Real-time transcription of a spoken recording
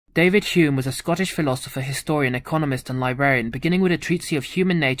David Hume was a Scottish philosopher, historian, economist and librarian. Beginning with a treatise of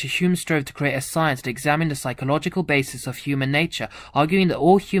human nature, Hume strove to create a science to examine the psychological basis of human nature, arguing that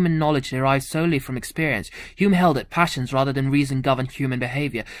all human knowledge derives solely from experience. Hume held that passions rather than reason govern human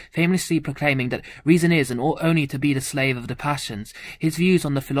behaviour, famously proclaiming that reason is and ought only to be the slave of the passions. His views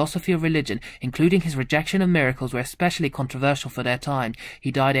on the philosophy of religion, including his rejection of miracles, were especially controversial for their time.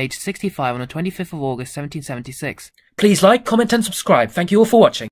 He died aged 65 on the 25th of August 1776. Please like, comment and subscribe. Thank you all for watching.